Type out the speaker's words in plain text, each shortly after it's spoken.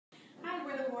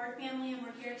Ward family, and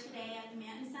we're here today at the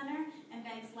Manton Center and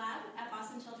Beggs Lab at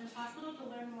Boston Children's Hospital to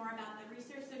learn more about the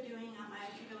research they're doing on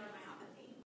myotubular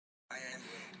myopathy. I am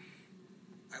Will.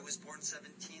 I was born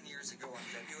 17 years ago on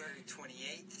February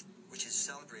 28th, which is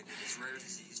celebrated as Rare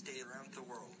Disease Day around the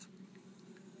world.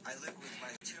 I live with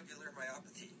myotubular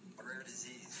myopathy, a rare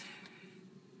disease.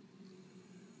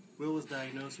 Will was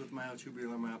diagnosed with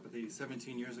myotubular myopathy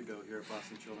 17 years ago here at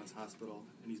Boston Children's Hospital,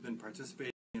 and he's been participating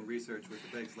in research with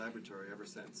the Beggs Laboratory ever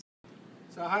since.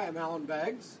 So hi, I'm Alan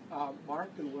Beggs.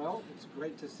 Mark and Will, it's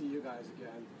great to see you guys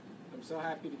again. I'm so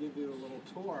happy to give you a little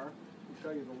tour and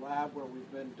show you the lab where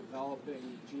we've been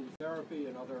developing gene therapy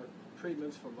and other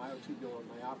treatments for myotubular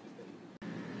myopathy.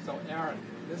 So Aaron,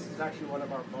 this is actually one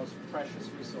of our most precious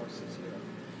resources here.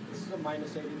 This is a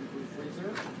 -80-degree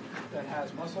freezer that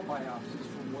has muscle biopsies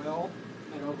from Will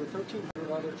and over 1,300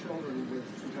 other children with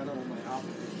congenital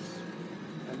myopathies.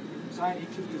 And inside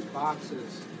each of these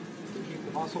boxes, we keep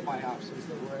the muscle biopsies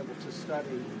that we're able to study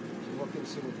to look and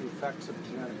see what the effects of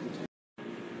genetic mutation.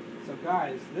 So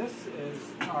guys, this is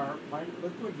our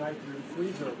liquid nitrogen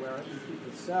freezer where we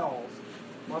keep the cells,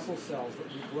 muscle cells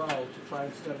that we grow to try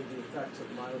and study the effects of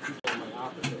myotubular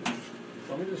myopathy.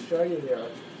 So let me just show you here.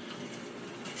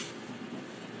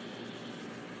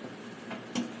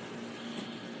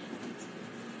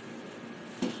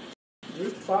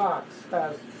 Each box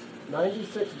has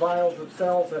 96 vials of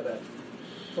cells in it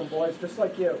from boys just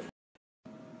like you.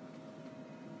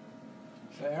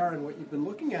 So Aaron, what you've been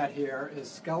looking at here is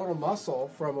skeletal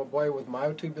muscle from a boy with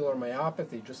myotubular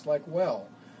myopathy, just like Will.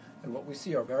 And what we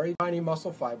see are very tiny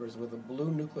muscle fibers with a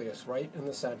blue nucleus right in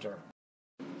the center.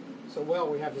 So Will,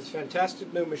 we have this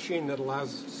fantastic new machine that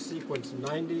allows us to sequence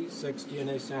 96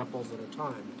 DNA samples at a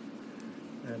time.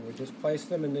 And we just place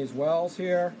them in these wells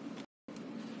here.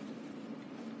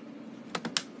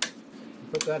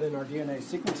 Put that in our DNA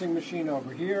sequencing machine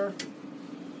over here.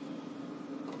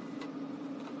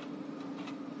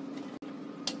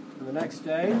 And the next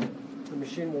day, the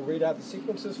machine will read out the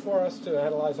sequences for us to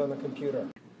analyze on the computer.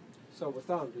 So,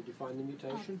 Watham, did you find the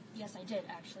mutation? Yes, I did,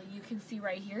 actually. You can see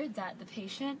right here that the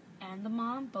patient and the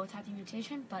mom both have the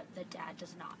mutation, but the dad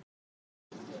does not.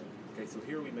 Okay, so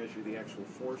here we measure the actual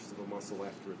force of a muscle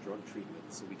after a drug treatment.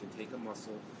 So we can take a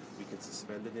muscle, we can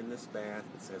suspend it in this bath.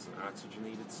 It has an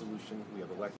oxygenated solution. We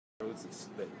have electrodes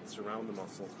that surround the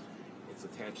muscle. It's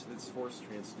attached to this force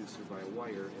transducer by a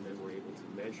wire, and then we're able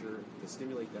to measure, to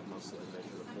stimulate that muscle and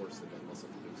measure the force that that muscle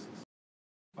produces.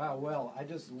 Wow, Will, I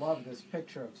just love this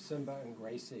picture of Simba and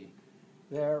Gracie.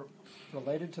 They're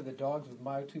related to the dogs with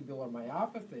myotubular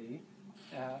myopathy,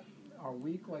 are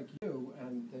weak like you,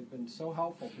 and they've been so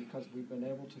helpful because we've been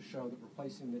able to show that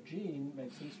replacing the gene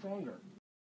makes them stronger.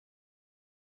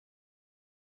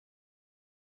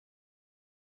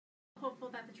 Hopeful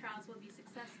that the trials will be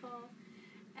successful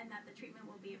and that the treatment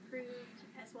will be approved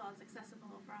as well as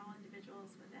accessible for all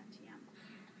individuals with FTM.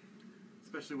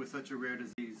 Especially with such a rare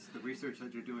disease, the research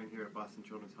that you're doing here at Boston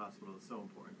Children's Hospital is so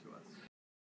important to us.